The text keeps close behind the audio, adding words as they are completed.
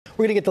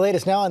We're going to get the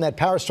latest now on that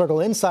power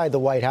struggle inside the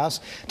White House.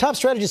 Top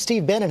strategist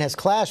Steve Bannon has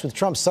clashed with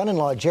Trump's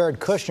son-in-law,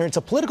 Jared Kushner. It's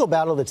a political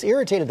battle that's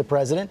irritated the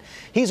president.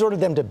 He's ordered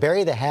them to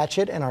bury the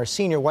hatchet. And our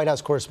senior White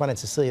House correspondent,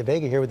 Cecilia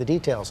Vega, here with the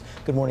details.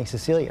 Good morning,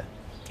 Cecilia.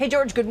 Hey,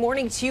 George, good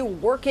morning to you.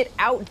 Work it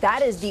out.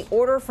 That is the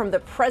order from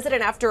the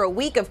president after a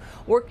week of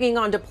working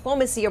on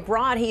diplomacy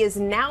abroad. He is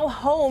now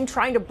home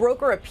trying to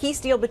broker a peace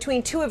deal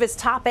between two of his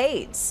top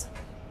aides.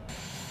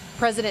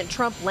 President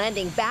Trump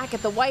landing back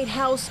at the White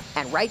House,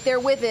 and right there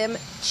with him,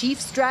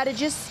 chief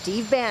strategist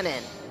Steve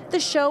Bannon. The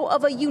show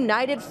of a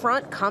united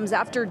front comes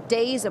after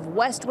days of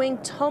West Wing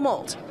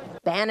tumult.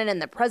 Bannon and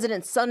the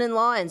president's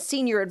son-in-law and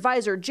senior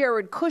advisor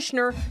Jared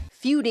Kushner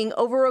feuding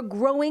over a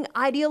growing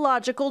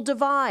ideological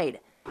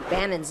divide.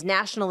 Bannon's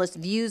nationalist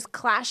views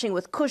clashing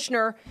with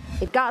Kushner.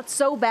 It got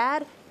so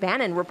bad,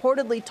 Bannon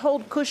reportedly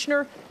told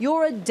Kushner,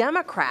 "You're a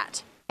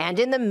Democrat." And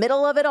in the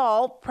middle of it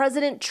all,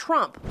 President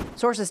Trump.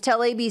 Sources tell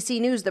ABC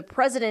News the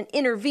president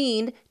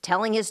intervened,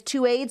 telling his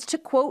two aides to,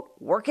 quote,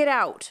 work it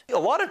out. A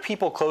lot of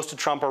people close to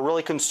Trump are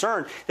really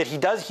concerned that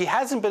he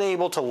hasn't been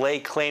able to lay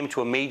claim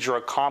to a major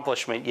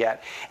accomplishment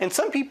yet. And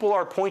some people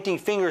are pointing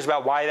fingers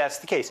about why that's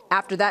the case.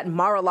 After that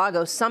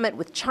Mar-a-Lago summit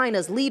with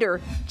China's leader,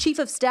 Chief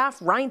of Staff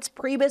Reince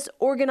Priebus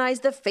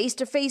organized the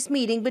face-to-face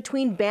meeting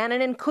between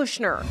Bannon and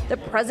Kushner. The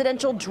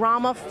presidential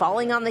drama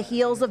falling on the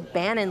heels of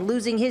Bannon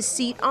losing his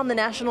seat on the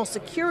National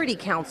Security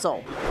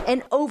Council,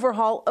 an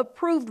overhaul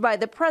approved by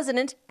the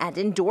president and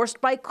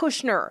endorsed by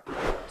Kushner.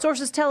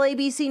 Sources tell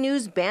ABC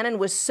News Bannon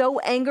was so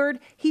angered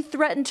he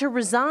threatened to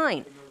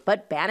resign,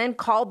 but Bannon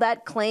called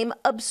that claim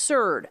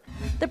absurd.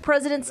 The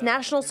president's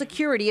national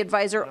security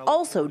advisor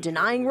also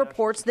denying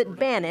reports that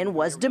Bannon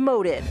was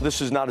demoted.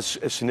 This is not as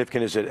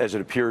significant as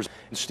it appears.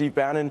 Steve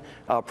Bannon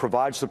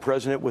provides the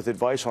president with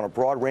advice on a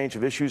broad range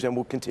of issues and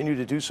will continue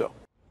to do so.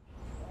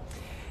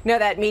 Now,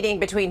 that meeting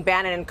between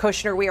Bannon and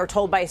Kushner, we are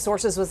told by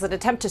sources, was an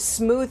attempt to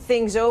smooth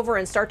things over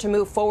and start to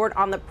move forward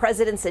on the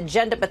president's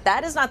agenda. But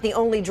that is not the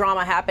only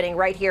drama happening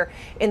right here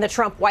in the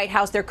Trump White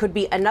House. There could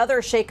be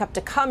another shakeup to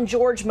come,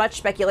 George. Much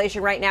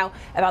speculation right now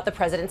about the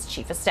president's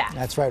chief of staff.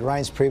 That's right.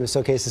 Reince Priebus.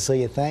 Okay,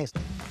 Cecilia, thanks.